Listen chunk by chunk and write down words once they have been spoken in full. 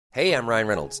Hey, I'm Ryan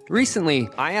Reynolds. Recently,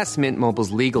 I asked Mint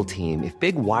Mobile's legal team if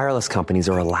big wireless companies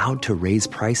are allowed to raise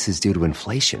prices due to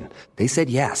inflation. They said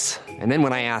yes. And then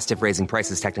when I asked if raising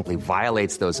prices technically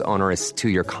violates those onerous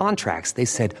two-year contracts, they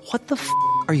said, "What the f***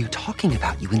 are you talking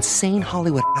about, you insane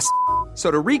Hollywood ass?" So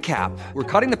to recap, we're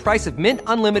cutting the price of Mint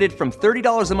Unlimited from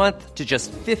 $30 a month to just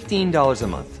 $15 a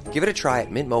month. Give it a try at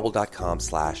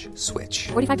mintmobile.com/switch.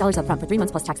 $45 up front for 3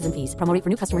 months plus taxes and fees. Promo rate for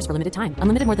new customers for limited time.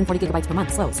 Unlimited more than 40 gigabytes per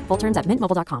month. Slows full terms at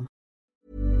mintmobile.com.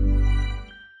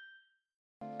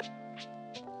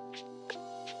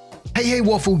 Hey,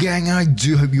 Waffle Gang, I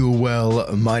do hope you're well.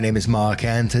 My name is Mark,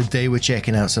 and today we're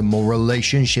checking out some more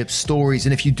relationship stories.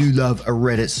 And if you do love a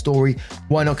Reddit story,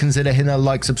 why not consider hitting that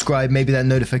like, subscribe, maybe that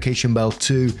notification bell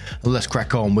too. And let's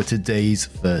crack on with today's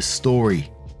first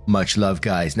story. Much love,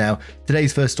 guys. Now,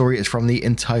 today's first story is from the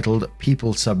entitled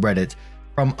People subreddit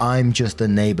from I'm Just a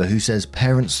Neighbor, who says,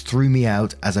 "Parents threw me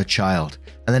out as a child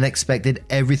and then expected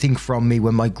everything from me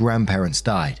when my grandparents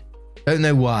died. Don't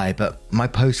know why, but my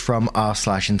post from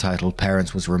r/entitled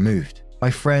parents was removed.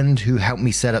 My friend who helped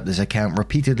me set up this account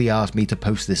repeatedly asked me to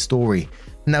post this story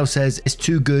and now says it's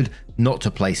too good not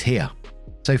to place here.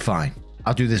 So fine,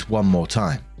 I'll do this one more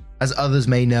time. As others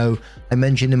may know, I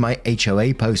mentioned in my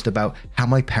HOA post about how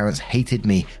my parents hated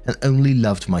me and only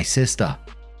loved my sister.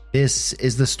 This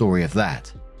is the story of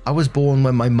that. I was born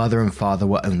when my mother and father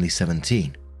were only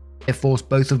 17. It forced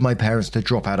both of my parents to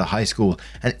drop out of high school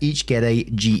and each get a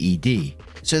GED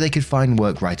so they could find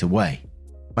work right away.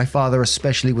 My father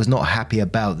especially was not happy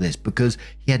about this because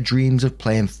he had dreams of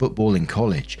playing football in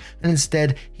college, and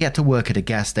instead he had to work at a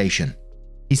gas station.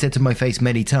 He said to my face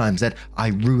many times that I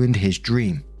ruined his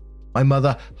dream. My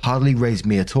mother hardly raised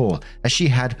me at all, as she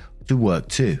had to work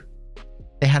too.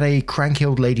 They had a cranky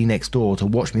old lady next door to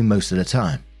watch me most of the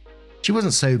time. She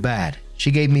wasn't so bad.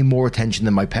 She gave me more attention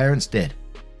than my parents did.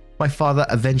 My father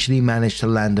eventually managed to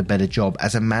land a better job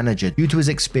as a manager due to his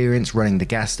experience running the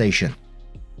gas station.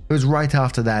 It was right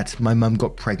after that my mum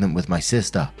got pregnant with my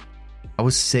sister. I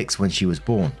was 6 when she was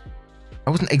born.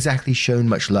 I wasn't exactly shown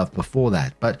much love before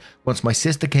that, but once my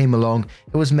sister came along,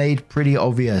 it was made pretty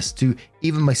obvious to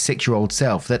even my 6-year-old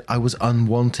self that I was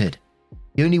unwanted.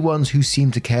 The only ones who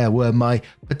seemed to care were my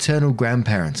paternal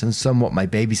grandparents and somewhat my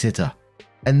babysitter.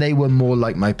 And they were more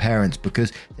like my parents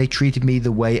because they treated me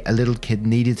the way a little kid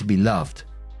needed to be loved.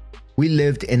 We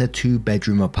lived in a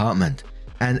 2-bedroom apartment,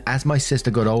 and as my sister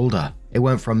got older, it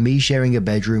went from me sharing a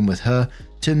bedroom with her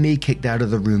to me kicked out of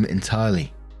the room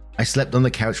entirely. I slept on the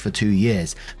couch for 2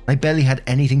 years. I barely had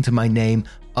anything to my name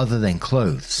other than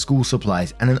clothes, school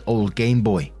supplies, and an old Game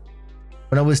Boy.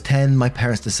 When I was 10, my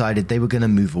parents decided they were going to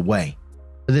move away,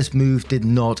 but this move did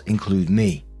not include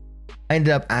me. I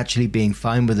ended up actually being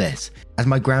fine with this, as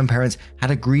my grandparents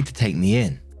had agreed to take me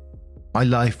in. My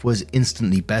life was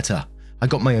instantly better. I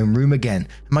got my own room again,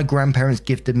 and my grandparents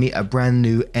gifted me a brand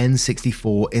new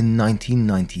N64 in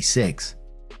 1996.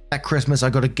 That Christmas I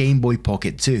got a Game Boy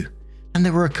Pocket too, and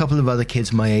there were a couple of other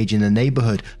kids my age in the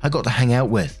neighborhood I got to hang out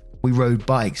with. We rode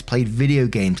bikes, played video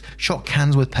games, shot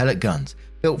cans with pellet guns,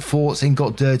 built forts and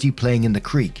got dirty playing in the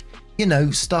creek. You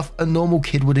know, stuff a normal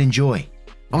kid would enjoy.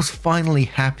 I was finally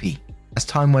happy. As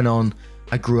time went on,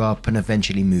 I grew up and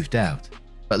eventually moved out,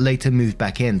 but later moved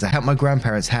back in to help my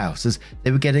grandparents' house as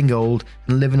they were getting old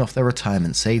and living off their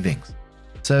retirement savings.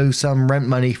 So some rent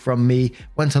money from me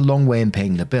went a long way in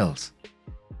paying the bills.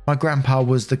 My grandpa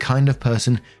was the kind of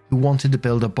person who wanted to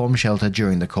build a bomb shelter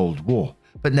during the Cold War,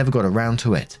 but never got around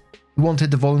to it. He wanted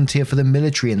to volunteer for the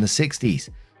military in the 60s,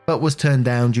 but was turned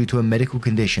down due to a medical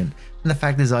condition and the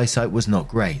fact his eyesight was not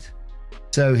great.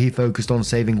 So he focused on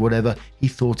saving whatever he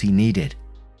thought he needed.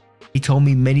 He told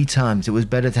me many times it was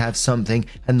better to have something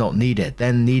and not need it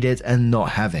than need it and not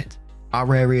have it.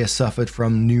 Our area suffered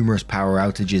from numerous power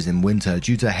outages in winter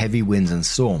due to heavy winds and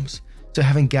storms, so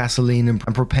having gasoline and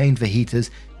propane for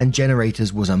heaters and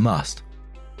generators was a must.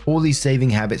 All these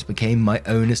saving habits became my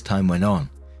own as time went on,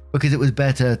 because it was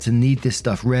better to need this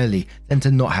stuff rarely than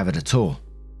to not have it at all.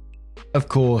 Of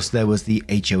course, there was the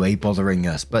HOA bothering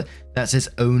us, but that's its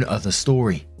own other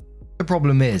story. The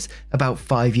problem is, about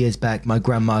 5 years back, my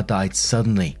grandma died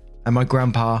suddenly, and my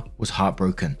grandpa was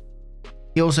heartbroken.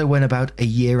 He also went about a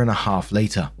year and a half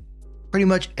later. Pretty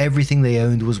much everything they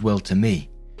owned was willed to me.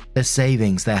 Their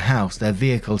savings, their house, their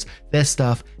vehicles, their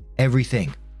stuff,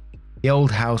 everything. The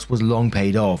old house was long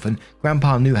paid off, and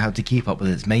Grandpa knew how to keep up with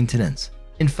its maintenance.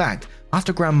 In fact,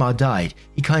 after Grandma died,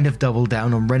 he kind of doubled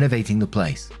down on renovating the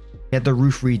place. He had the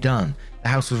roof redone, the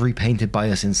house was repainted by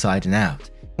us inside and out,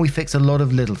 and we fixed a lot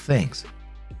of little things.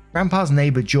 Grandpa's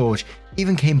neighbor George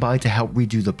even came by to help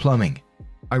redo the plumbing.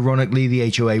 Ironically, the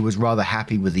HOA was rather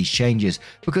happy with these changes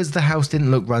because the house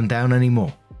didn't look run down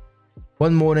anymore.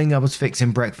 One morning I was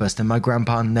fixing breakfast and my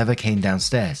grandpa never came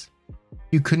downstairs.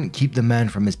 You couldn't keep the man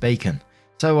from his bacon,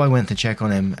 so I went to check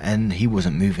on him and he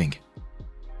wasn't moving.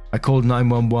 I called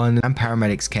 911 and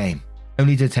paramedics came,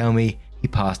 only to tell me he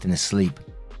passed in his sleep.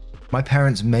 My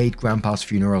parents made Grandpa's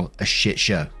funeral a shit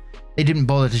show. They didn't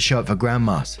bother to show up for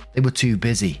Grandma's, they were too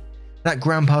busy. At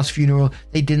Grandpa's funeral,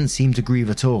 they didn't seem to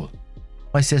grieve at all.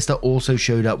 My sister also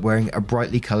showed up wearing a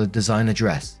brightly coloured designer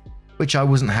dress, which I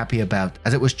wasn't happy about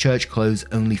as it was church clothes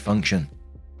only function.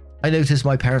 I noticed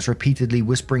my parents repeatedly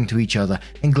whispering to each other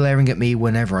and glaring at me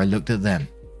whenever I looked at them.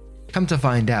 Come to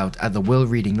find out at the will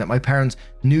reading that my parents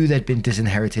knew they'd been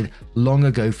disinherited long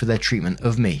ago for their treatment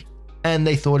of me, and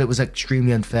they thought it was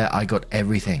extremely unfair I got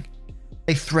everything.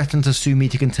 They threatened to sue me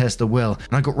to contest the will,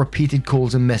 and I got repeated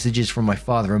calls and messages from my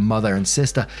father and mother and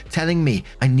sister telling me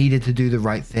I needed to do the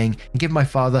right thing and give my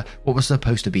father what was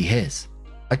supposed to be his.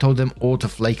 I told them all to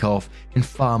flake off in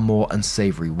far more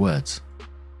unsavory words.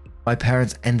 My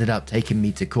parents ended up taking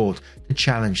me to court to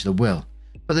challenge the will,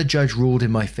 but the judge ruled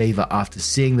in my favor after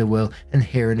seeing the will and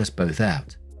hearing us both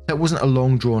out. So it wasn't a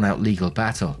long drawn out legal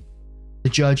battle. The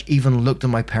judge even looked at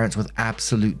my parents with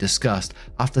absolute disgust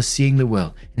after seeing the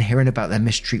will and hearing about their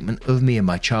mistreatment of me in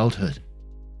my childhood.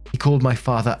 He called my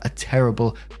father a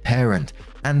terrible parent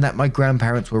and that my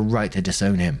grandparents were right to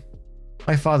disown him.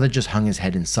 My father just hung his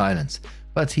head in silence,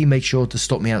 but he made sure to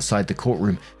stop me outside the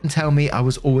courtroom and tell me I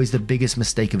was always the biggest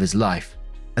mistake of his life,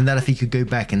 and that if he could go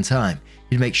back in time,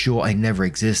 he'd make sure I never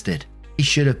existed. He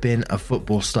should have been a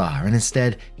football star, and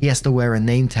instead he has to wear a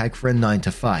name tag for a 9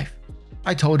 to 5.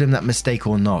 I told him that mistake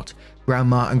or not,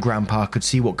 Grandma and Grandpa could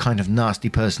see what kind of nasty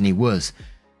person he was.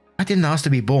 I didn't ask to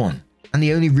be born, and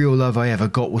the only real love I ever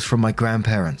got was from my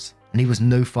grandparents, and he was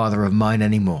no father of mine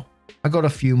anymore. I got a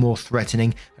few more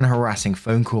threatening and harassing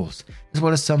phone calls, as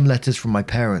well as some letters from my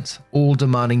parents, all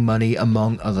demanding money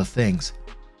among other things.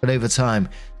 But over time,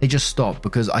 they just stopped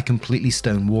because I completely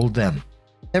stonewalled them.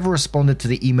 Never responded to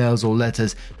the emails or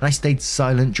letters, and I stayed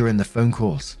silent during the phone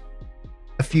calls.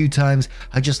 A few times,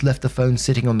 I just left the phone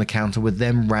sitting on the counter with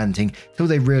them ranting till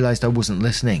they realized I wasn't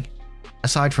listening.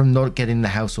 Aside from not getting the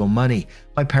house or money,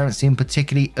 my parents seemed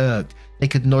particularly irked they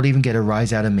could not even get a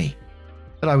rise out of me.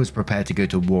 But I was prepared to go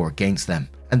to war against them,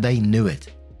 and they knew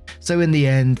it. So in the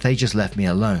end, they just left me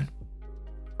alone.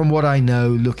 From what I know,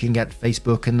 looking at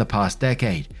Facebook in the past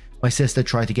decade, my sister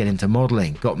tried to get into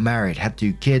modeling, got married, had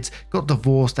 2 kids, got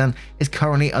divorced, and is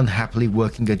currently unhappily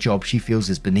working a job she feels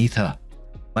is beneath her.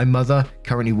 My mother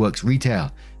currently works retail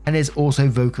and is also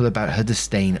vocal about her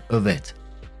disdain of it.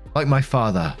 Like my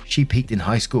father, she peaked in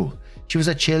high school. She was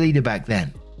a cheerleader back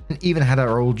then and even had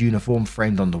her old uniform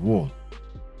framed on the wall.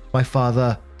 My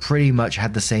father pretty much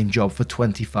had the same job for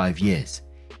 25 years.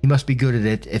 He must be good at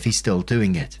it if he's still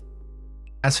doing it.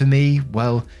 As for me,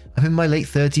 well, I'm in my late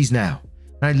 30s now,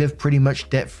 and I live pretty much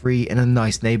debt-free in a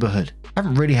nice neighborhood. I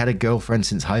haven't really had a girlfriend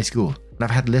since high school, and I've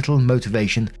had little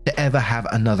motivation to ever have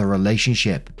another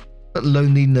relationship. But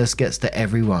loneliness gets to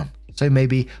everyone, so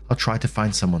maybe I'll try to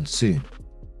find someone soon.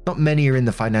 Not many are in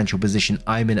the financial position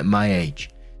I'm in at my age.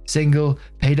 Single,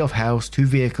 paid off house, 2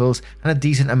 vehicles, and a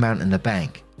decent amount in the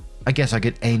bank. I guess I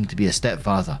could aim to be a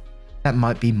stepfather. That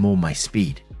might be more my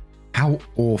speed. How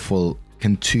awful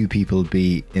can 2 people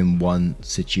be in one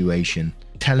situation?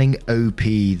 Telling OP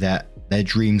that their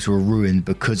dreams were ruined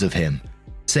because of him.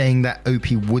 Saying that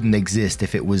OP wouldn't exist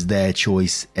if it was their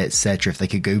choice, etc., if they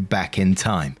could go back in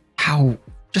time. How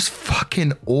just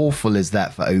fucking awful is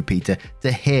that for OP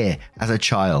to hear as a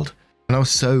child? And I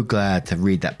was so glad to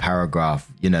read that paragraph,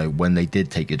 when they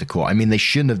did take you to court. I mean, they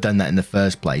shouldn't have done that in the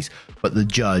first place, but the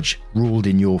judge ruled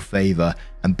in your favor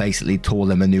and basically tore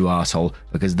them a new asshole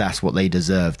because that's what they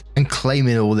deserved. And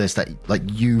claiming all this that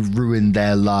you ruined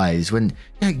their lives when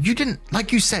you didn't,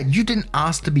 like you said, you didn't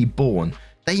ask to be born.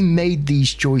 They made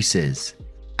these choices.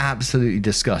 Absolutely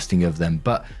disgusting of them.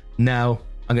 But now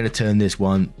I'm going to turn this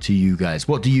one to you guys.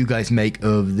 What do you guys make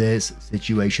of this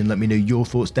situation? Let me know your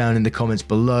thoughts down in the comments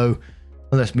below.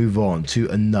 And let's move on to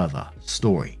another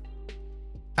story.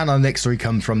 And our next story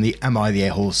comes from the Am I the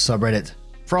A-Hole subreddit.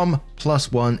 From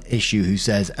 +1issue, who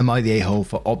says, am I the a-hole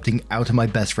for opting out of my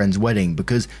best friend's wedding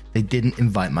because they didn't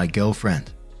invite my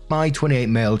girlfriend? My 28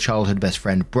 male childhood best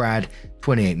friend Brad,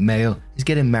 28 male, is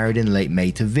getting married in late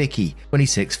May to Vicky,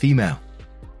 26 female.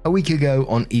 A week ago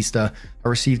on Easter, I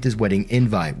received his wedding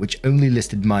invite, which only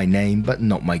listed my name but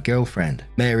not my girlfriend,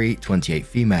 Mary, 28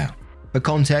 female. For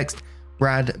context,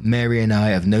 Brad, Mary and I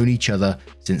have known each other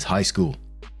since high school.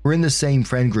 We're in the same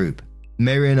friend group.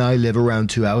 Mary and I live around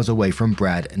 2 hours away from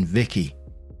Brad and Vicky.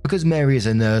 Because Mary is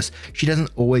a nurse, she doesn't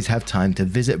always have time to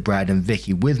visit Brad and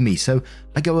Vicky with me, so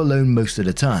I go alone most of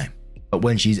the time. But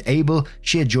when she's able,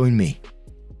 she'll join me.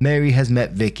 Mary has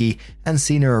met Vicky and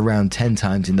seen her around 10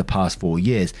 times in the past 4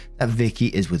 years that Vicky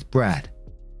is with Brad.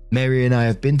 Mary and I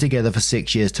have been together for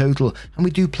 6 years total, and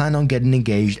we do plan on getting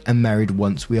engaged and married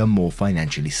once we are more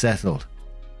financially settled.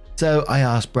 So I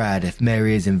asked Brad if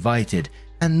Mary is invited,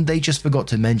 and they just forgot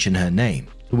to mention her name,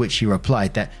 to which he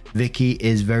replied that Vicky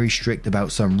is very strict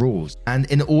about some rules, and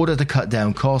in order to cut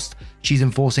down cost, she's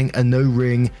enforcing a no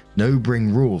ring, no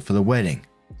bring rule for the wedding.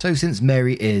 So since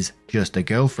Mary is just a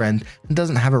girlfriend and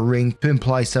doesn't have a ring to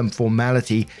imply some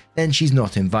formality, then she's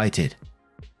not invited.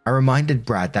 I reminded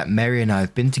Brad that Mary and I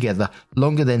have been together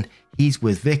longer than he's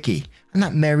with Vicky, and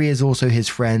that Mary is also his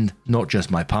friend, not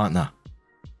just my partner.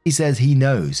 He says he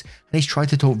knows, and he's tried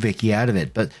to talk Vicky out of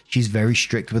it, but she's very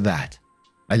strict with that.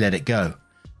 I let it go,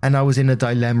 and I was in a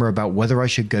dilemma about whether I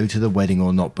should go to the wedding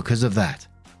or not because of that.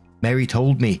 Mary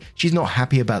told me she's not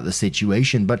happy about the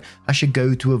situation, but I should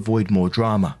go to avoid more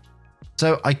drama.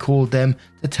 So I called them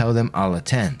to tell them I'll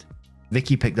attend.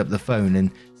 Vicky picked up the phone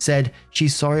and said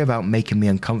she's sorry about making me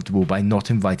uncomfortable by not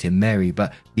inviting Mary,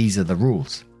 but these are the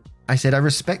rules. I said I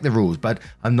respect the rules, but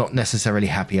I'm not necessarily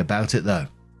happy about it though.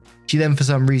 She then for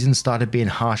some reason started being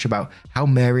harsh about how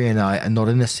Mary and I are not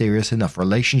in a serious enough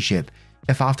relationship,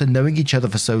 if after knowing each other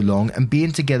for so long and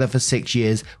being together for 6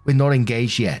 years we're not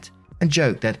engaged yet, and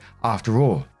joked that after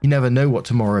all, you never know what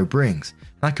tomorrow brings,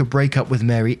 and I could break up with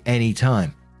Mary any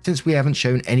time, since we haven't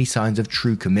shown any signs of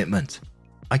true commitment.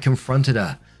 I confronted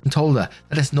her and told her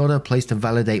that it's not her place to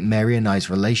validate Mary and I's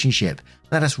relationship,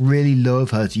 that it's really low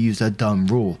of her to use her dumb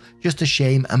rule just to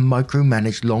shame and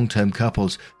micromanage long-term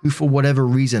couples who for whatever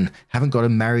reason haven't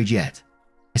gotten married yet.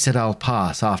 I said I'll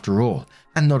pass after all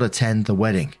and not attend the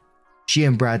wedding. She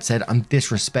and Brad said I'm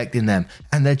disrespecting them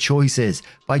and their choices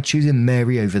by choosing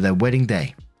Mary over their wedding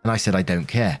day, and I said I don't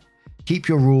care. Keep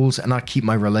your rules and I'll keep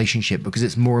my relationship because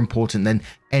it's more important than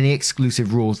any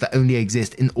exclusive rules that only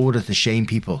exist in order to shame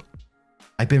people.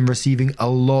 I've been receiving a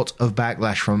lot of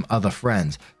backlash from other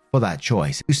friends for that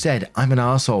choice, who said I'm an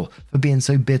arsehole for being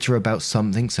so bitter about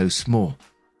something so small.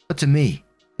 But to me,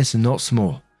 it's not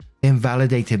small. They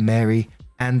invalidated Mary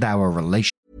and our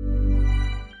relationship.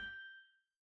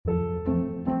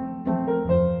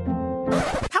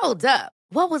 Hold up.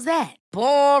 What was that?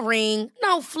 Boring.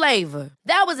 No flavor.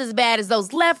 That was as bad as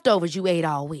those leftovers you ate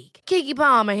all week. Keke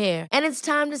Palmer here, and it's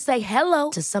time to say hello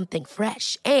to something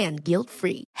fresh and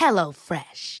guilt-free. Hello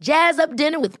Fresh. Jazz up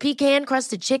dinner with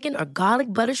pecan-crusted chicken or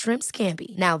garlic butter shrimp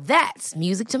scampi. Now that's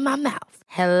music to my mouth.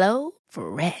 Hello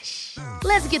Fresh.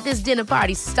 Let's get this dinner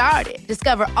party started.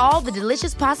 Discover all the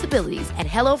delicious possibilities at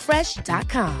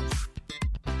hellofresh.com.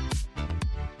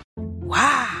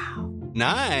 Wow.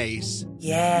 Nice.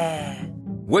 Yeah.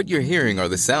 What you're hearing are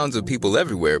the sounds of people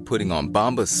everywhere putting on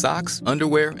Bombas socks,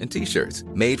 underwear, and T-shirts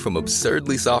made from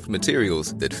absurdly soft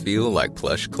materials that feel like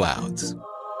plush clouds.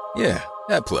 Yeah,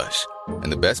 that plush.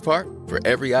 And the best part? For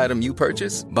every item you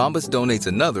purchase, Bombas donates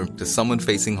another to someone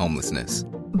facing homelessness.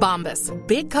 Bombas.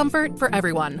 Big comfort for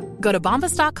everyone. Go to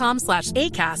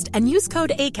bombas.com/ACAST and use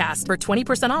code ACAST for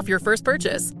 20% off your first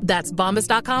purchase. That's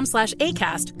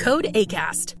bombas.com/ACAST. Code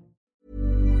ACAST.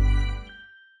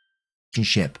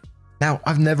 Now,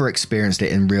 I've never experienced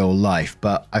it in real life,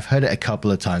 but I've heard it a couple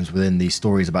of times within these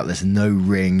stories about this no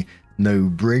ring, no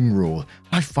bring rule.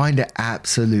 I find it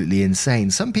absolutely insane.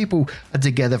 Some people are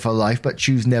together for life but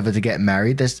choose never to get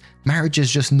married. This marriage is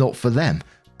just not for them.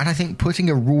 And I think putting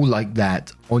a rule like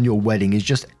that on your wedding is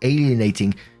just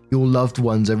alienating your loved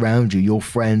ones around you, your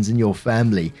friends and your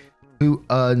family who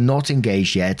are not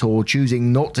engaged yet or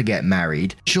choosing not to get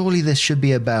married. Surely this should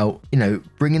be about,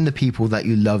 bringing the people that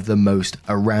you love the most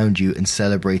around you and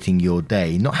celebrating your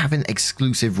day, not having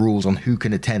exclusive rules on who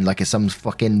can attend like it's some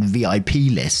fucking VIP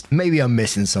list. Maybe I'm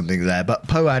missing something there, but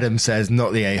Poe Adams says,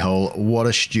 not the a-hole, what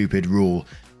a stupid rule.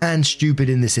 And stupid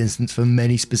in this instance for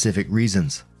many specific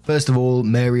reasons. First of all,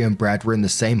 Mary and Brad were in the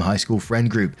same high school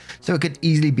friend group, so it could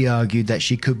easily be argued that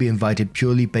she could be invited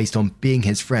purely based on being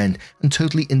his friend and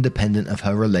totally independent of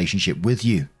her relationship with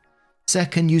you.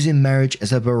 Second, using marriage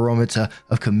as a barometer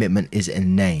of commitment is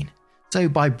inane. So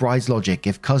by Bride's logic,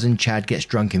 if cousin Chad gets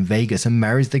drunk in Vegas and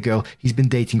marries the girl he's been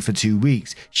dating for 2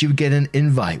 weeks, she would get an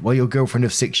invite while your girlfriend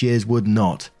of 6 years would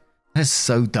not. That is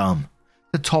so dumb.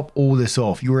 To top all this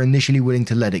off, you were initially willing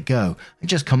to let it go and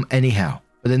just come anyhow.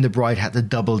 But then the bride had to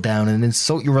double down and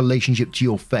insult your relationship to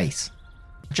your face.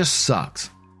 It just sucks.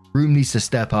 Groom needs to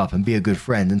step up and be a good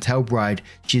friend and tell bride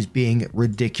she's being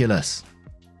ridiculous.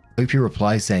 Opie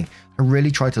replies saying, I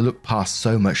really tried to look past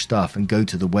so much stuff and go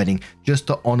to the wedding just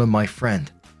to honor my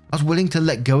friend. I was willing to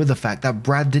let go of the fact that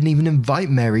Brad didn't even invite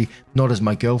Mary, not as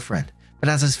my girlfriend, but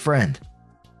as his friend.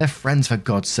 They're friends for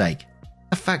God's sake.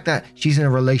 The fact that she's in a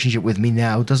relationship with me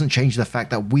now doesn't change the fact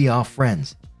that we are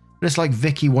friends. But it's like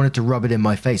Vicky wanted to rub it in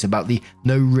my face about the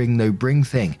no ring, no bring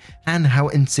thing, and how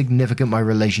insignificant my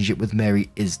relationship with Mary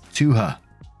is to her.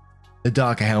 The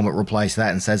Darker Helmet replies to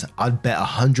that and says, I'd bet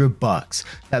 $100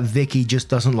 that Vicky just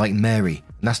doesn't like Mary,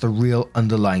 and that's the real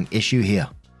underlying issue here.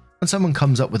 When someone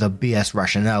comes up with a BS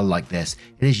rationale like this,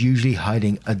 it is usually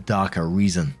hiding a darker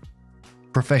reason.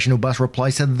 Professional Bus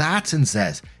replies to that and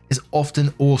says, it's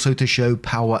often also to show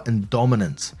power and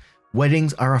dominance.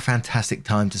 Weddings are a fantastic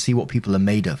time to see what people are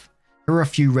made of. There are a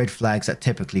few red flags that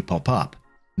typically pop up.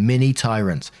 Mini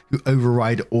tyrants who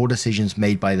override all decisions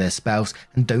made by their spouse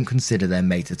and don't consider their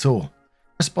mate at all.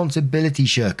 Responsibility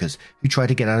shirkers who try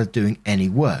to get out of doing any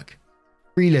work.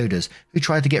 Freeloaders who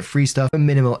try to get free stuff for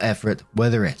minimal effort,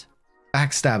 whether it.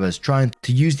 Backstabbers trying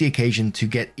to use the occasion to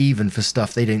get even for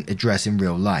stuff they don't address in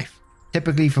real life,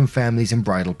 typically from families and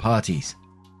bridal parties.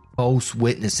 False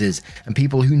witnesses and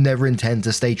people who never intend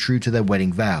to stay true to their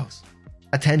wedding vows.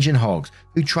 Attention hogs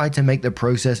who try to make the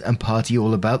process and party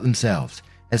all about themselves,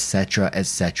 etc,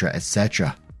 etc,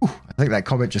 etc. I think that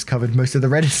comment just covered most of the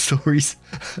Reddit stories.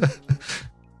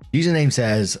 Username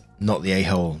says, not the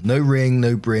a-hole. No ring,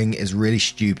 no bring is really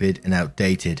stupid and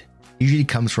outdated. Usually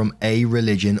comes from A,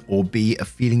 religion, or B, a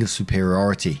feeling of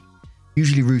superiority.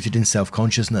 Usually rooted in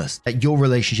self-consciousness, that your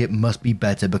relationship must be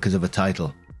better because of a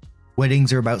title.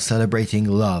 Weddings are about celebrating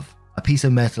love. A piece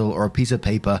of metal or a piece of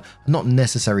paper are not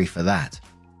necessary for that.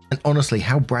 And honestly,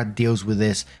 how Brad deals with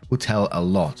this will tell a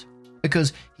lot.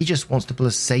 Because he just wants to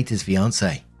placate his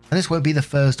fiancée. And this won't be the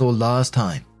first or last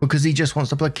time. Because he just wants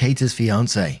to placate his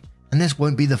fiancée. And this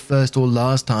won't be the first or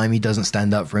last time he doesn't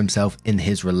stand up for himself in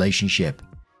his relationship.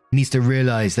 He needs to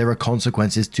realize there are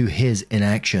consequences to his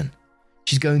inaction.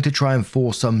 She's going to try and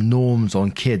force some norms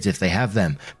on kids if they have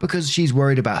them, because she's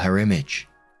worried about her image.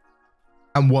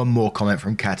 And one more comment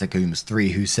from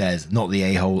Catacombs3 who says, not the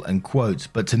a-hole and quotes,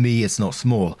 but to me it's not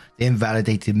small. They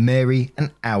invalidated Mary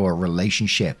and our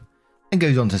relationship. And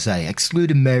goes on to say,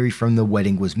 excluding Mary from the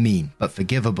wedding was mean, but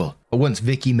forgivable. But once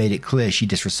Vicky made it clear she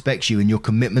disrespects you and your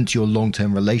commitment to your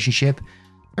long-term relationship,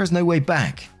 there is no way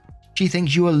back. She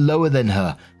thinks you are lower than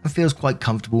her and feels quite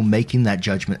comfortable making that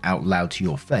judgment out loud to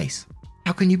your face.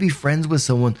 How can you be friends with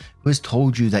someone who has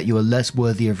told you that you are less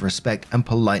worthy of respect and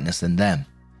politeness than them?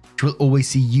 She will always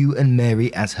see you and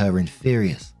Mary as her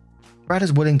inferiors. Brad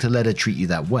is willing to let her treat you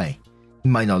that way. He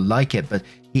might not like it, but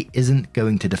he isn't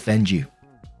going to defend you.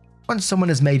 Once someone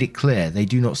has made it clear they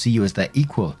do not see you as their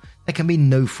equal, there can be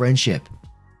no friendship.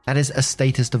 That is a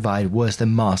status divide worse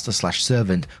than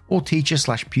master/servant or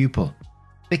teacher/pupil.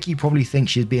 Vicky probably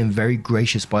thinks she's being very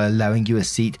gracious by allowing you a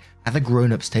seat at the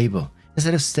grown-ups table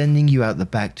instead of sending you out the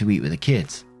back to eat with the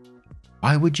kids.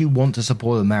 Why would you want to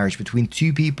support a marriage between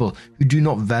two people who do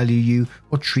not value you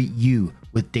or treat you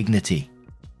with dignity?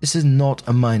 This is not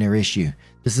a minor issue.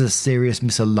 This is a serious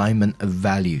misalignment of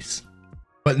values.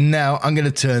 But now I'm going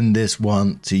to turn this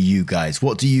one to you guys.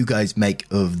 What do you guys make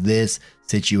of this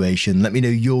situation? Let me know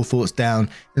your thoughts down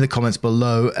in the comments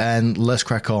below, and let's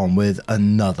crack on with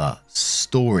another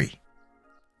story.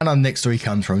 And our next story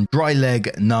comes from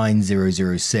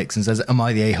Dryleg9006 and says, am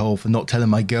I the a-hole for not telling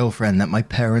my girlfriend that my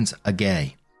parents are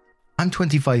gay? I'm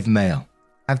 25 male.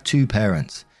 I have two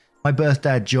parents. My birth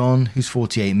dad John, who's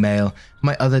 48 male, and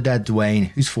my other dad Dwayne,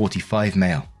 who's 45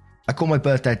 male. I call my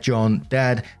birth dad John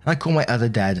Dad, and I call my other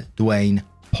dad Dwayne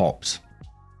Pops.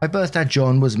 My birth dad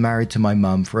John was married to my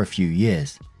mum for a few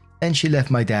years. Then she left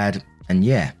my dad, and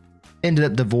ended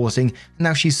up divorcing, and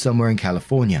now she's somewhere in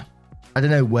California. I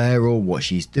don't know where or what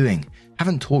she's doing.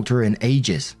 Haven't talked to her in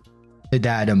ages. The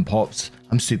dad and Pops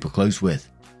I'm super close with.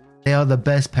 They are the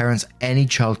best parents any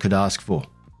child could ask for.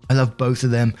 I love both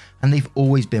of them, and they've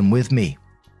always been with me.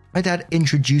 My dad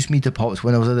introduced me to Pops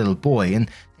when I was a little boy, and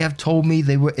they have told me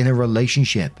they were in a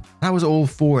relationship. I was all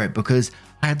for it because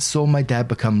I had saw my dad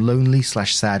become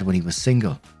lonely/sad when he was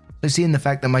single. So seeing the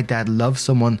fact that my dad loves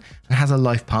someone and has a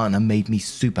life partner made me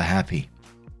super happy.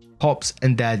 Pops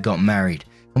and Dad got married,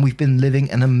 and we've been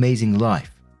living an amazing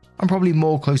life. I'm probably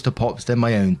more close to Pops than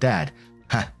my own dad.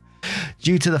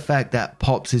 Due to the fact that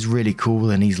Pops is really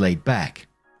cool and he's laid back.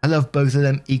 I love both of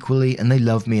them equally, and they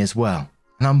love me as well.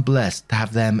 And I'm blessed to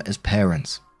have them as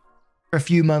parents. For a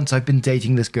few months I've been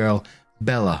dating this girl,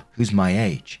 Bella, who's my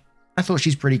age. I thought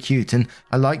she's pretty cute and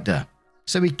I liked her.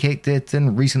 So we kicked it,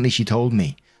 and recently she told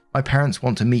me, my parents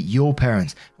want to meet your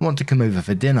parents and want to come over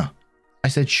for dinner. I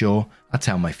said sure, I'll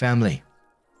tell my family.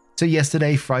 So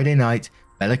yesterday, Friday night,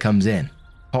 Bella comes in.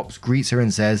 Pops greets her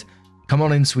and says, come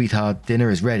on in sweetheart, dinner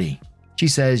is ready. She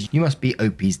says, you must be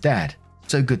OP's dad.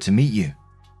 So good to meet you.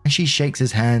 And she shakes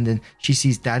his hand, and she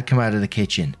sees Dad come out of the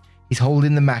kitchen. He's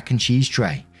holding the mac and cheese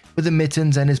tray with the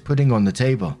mittens and is putting on the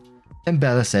table. Then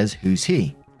Bella says, who's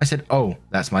he? I said, "Oh,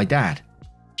 that's my dad."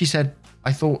 She said,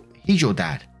 "I thought he's your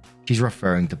dad." She's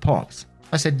referring to Pops.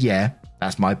 I said, "Yeah,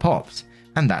 that's my Pops,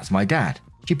 and that's my dad."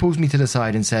 She pulls me to the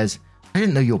side and says, "I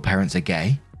didn't know your parents are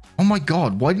gay." Oh my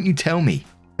god, why didn't you tell me?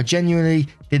 I genuinely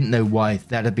didn't know why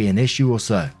that'd be an issue or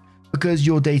so. Because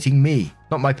you're dating me,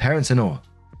 not my parents-in-law.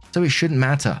 So it shouldn't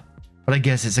matter. But I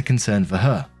guess it's a concern for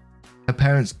her. Her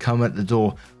parents come at the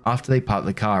door after they park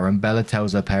the car and Bella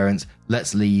tells her parents,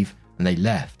 "Let's leave," and they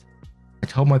left. I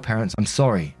told my parents I'm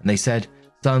sorry and they said,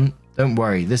 "Son, don't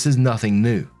worry, this is nothing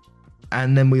new."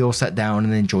 And then we all sat down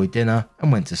and enjoyed dinner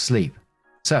and went to sleep.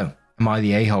 So, am I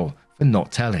the a-hole for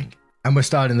not telling? And we're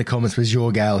starting the comments with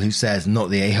your gal who says, "Not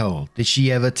the a-hole. Did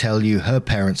she ever tell you her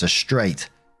parents are straight?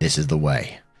 This is the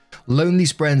way." Lonely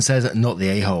Spren says, "Not the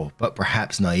a-hole, but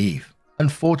perhaps naive.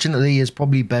 Unfortunately, it's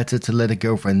probably better to let a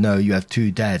girlfriend know you have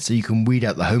two dads so you can weed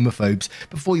out the homophobes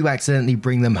before you accidentally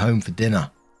bring them home for dinner."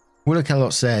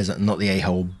 Willacalot says, "Not the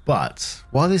a-hole, but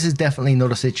while this is definitely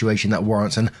not a situation that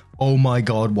warrants an 'oh my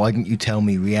god, why didn't you tell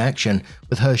me' reaction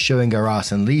with her showing her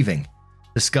ass and leaving.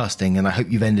 Disgusting, and I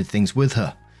hope you've ended things with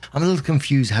her. I'm a little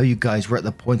confused how you guys were at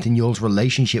the point in your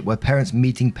relationship where parents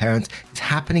meeting parents is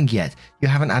happening yet. You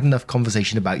haven't had enough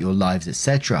conversation about your lives,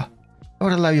 etc. I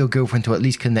would allow your girlfriend to at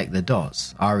least connect the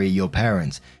dots, i.e. your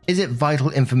parents. Is it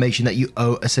vital information that you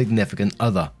owe a significant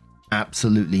other?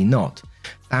 Absolutely not.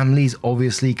 Families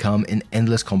obviously come in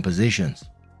endless compositions.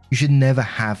 You should never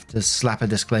have to slap a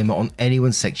disclaimer on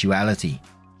anyone's sexuality.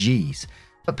 Jeez.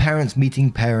 But parents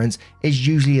meeting parents is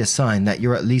usually a sign that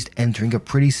you're at least entering a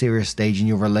pretty serious stage in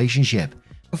your relationship,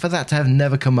 and for that to have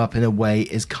never come up in a way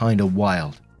is kinda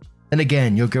wild. Then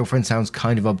again, your girlfriend sounds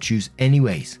kind of obtuse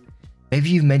anyways. Maybe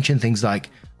you've mentioned things like,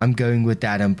 "I'm going with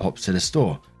dad and Pops to the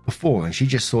store," before and she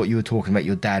just thought you were talking about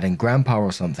your dad and grandpa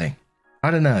or something.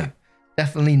 I don't know.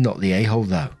 Definitely not the a-hole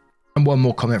though. And one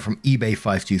more comment from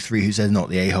eBay523 who says, "Not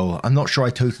the a-hole. I'm not sure I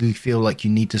totally feel like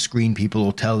you need to screen people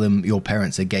or tell them your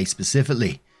parents are gay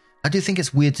specifically. I do think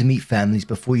it's weird to meet families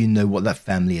before you know what that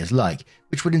family is like,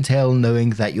 which would entail knowing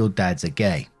that your dads are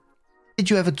gay. Did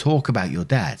you ever talk about your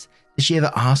dads? Did she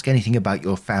ever ask anything about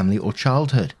your family or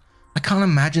childhood? I can't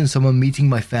imagine someone meeting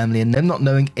my family and them not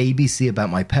knowing ABC about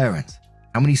my parents,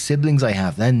 how many siblings I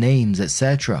have, their names,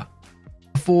 etc.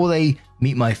 Before they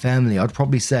meet my family, I'd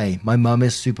probably say, my mum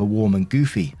is super warm and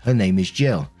goofy, her name is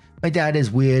Jill. My dad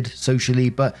is weird, socially,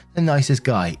 but the nicest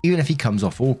guy, even if he comes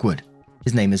off awkward.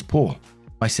 His name is Paul.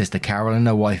 My sister Carol and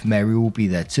her wife Mary will be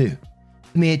there too.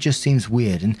 To me it just seems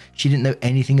weird and she didn't know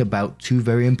anything about two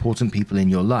very important people in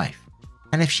your life.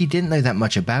 And if she didn't know that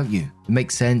much about you, it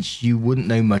makes sense you wouldn't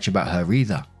know much about her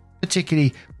either.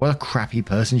 Particularly what a crappy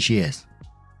person she is."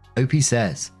 OP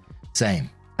says, "Same.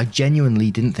 I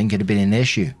genuinely didn't think it'd been an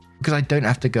issue, because I don't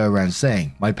have to go around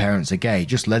saying my parents are gay,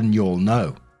 just letting you all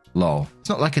know. Lol. It's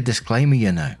not like a disclaimer,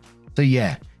 you know. So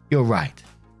yeah, you're right.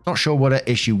 Not sure what her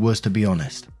issue was, to be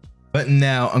honest." But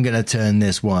now I'm going to turn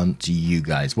this one to you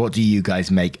guys. What do you guys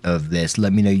make of this?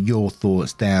 Let me know your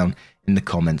thoughts down in the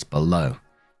comments below.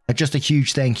 And just a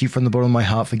huge thank you from the bottom of my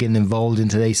heart for getting involved in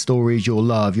today's stories. Your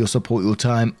love, your support, your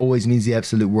time always means the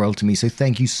absolute world to me. So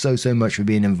thank you so much for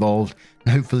being involved.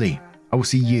 And hopefully I will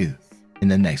see you in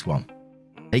the next one.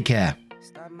 Take care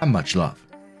and much love.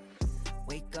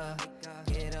 Wake up,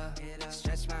 get up,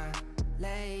 stretch my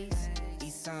legs,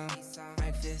 eat some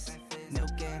breakfast,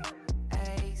 milk and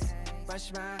eggs,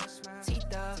 brush my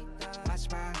teeth up, wash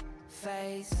my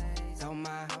face, throw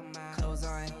my clothes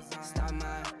on, start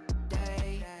my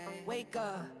day. Wake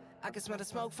up, I can smell the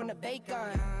smoke from the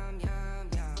bacon.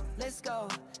 Let's go,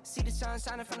 see the sun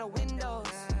shining from the windows.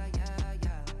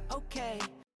 Okay.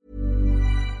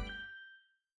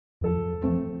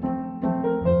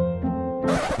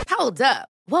 Hold up.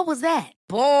 What was that?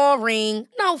 Boring.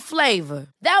 No flavor.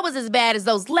 That was as bad as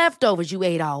those leftovers you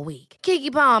ate all week.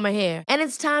 Keke Palmer here. And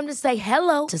it's time to say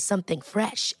hello to something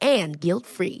fresh and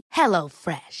guilt-free. Hello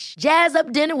Fresh. Jazz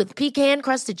up dinner with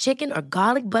pecan-crusted chicken or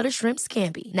garlic butter shrimp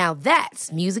scampi. Now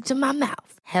that's music to my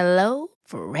mouth. Hello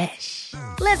Fresh.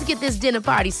 Let's get this dinner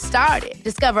party started.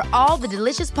 Discover all the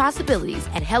delicious possibilities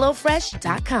at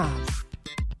HelloFresh.com.